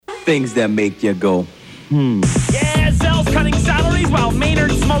things that make you go, Yeah, Zell's cutting salaries while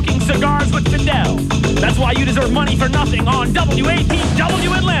Maynard's smoking cigars with Fidel. That's why you deserve money for nothing on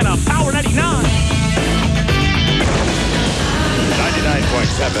WAPW Atlanta, Power 99.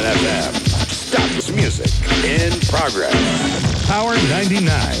 99.7 FM. Stop this music in progress. Power 99.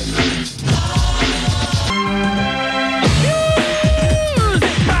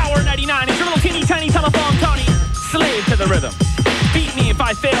 Music Power 99. It's your little teeny tiny telephone Tony. Slave to the rhythm. Beat me if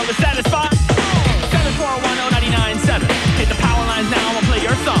I fail to satisfy. 7410997. Hit the power lines now. I'll play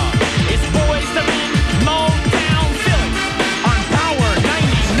your song. It's Boys to Men, Motown Philly on Power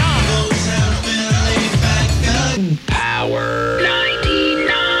 99. Power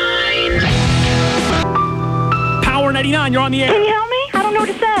 99. Power 99. You're on the air. Can you help me? I don't know what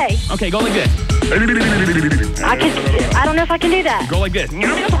to say. Okay, go like this. I don't know if I can do that. Go like this. I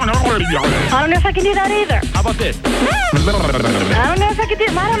don't know if I can do that either. How about this? I don't know if I can do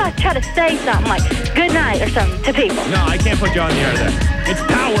it. Why don't I try to say something like good night or something to people? No, I can't put you on the air then. It's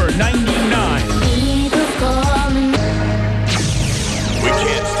Power 99. We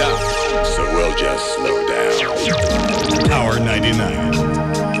can't stop, so we'll just slow down. Power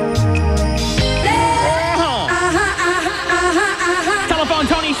 99. Telephone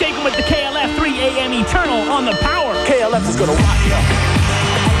Tony shaking with the KLF 3 a.m. Eternal on the Power. KLF is gonna rock you.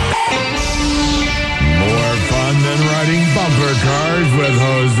 More fun than riding bumper cars with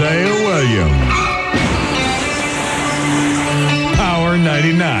Hosea Williams. Power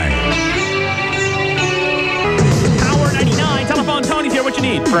 99. Power 99. Telephone Tony's here. What you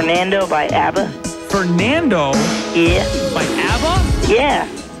need? Fernando by ABBA. Fernando? Yeah. By ABBA? Yeah.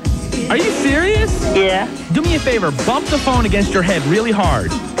 Are you serious? Yeah. Do me a favor. Bump the phone against your head really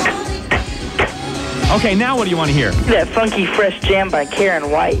hard. Okay, now what do you want to hear? That funky fresh jam by Karen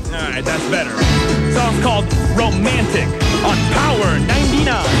White. All right, that's better. Song's called Romantic on Power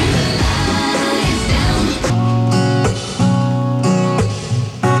 99.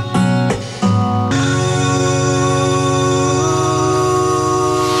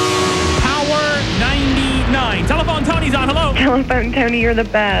 Telephone Tony's on. Hello. Telephone Tony, you're the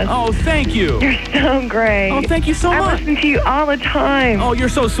best. Oh, thank you. You're so great. Oh, thank you so much. I listen to you all the time. Oh, you're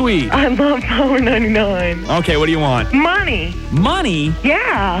so sweet. I love Power 99. Okay, what do you want? Money. Money?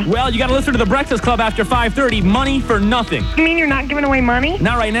 Yeah. Well, you got to listen to the Breakfast Club after 5:30. Money for nothing. You mean you're not giving away money?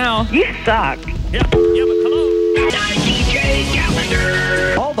 Not right now. You suck. Yeah, but hello. DJ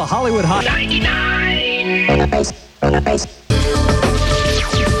Calendar. all the Hollywood hot. 99.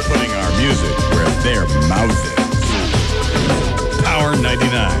 Putting our music where their mouth is. Power 99.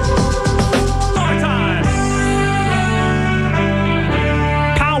 Time.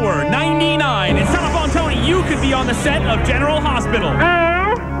 Power 99. It's Telephone Tony. You could be on the set of General Hospital.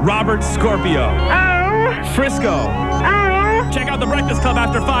 Robert Scorpio. Frisco. Check out the Breakfast Club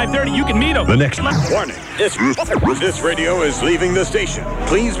after 5:30. You can meet him. The next Warning. This radio is leaving the station.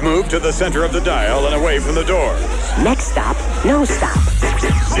 Please move to the center of the dial and away from the doors. Next stop, no stop.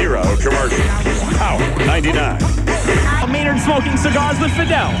 Zero commercials. Power 99. Maynard smoking cigars with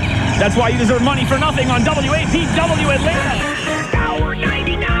Fidel. That's why you deserve money for nothing on WAPW Atlanta. Power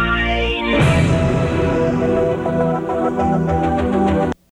 99.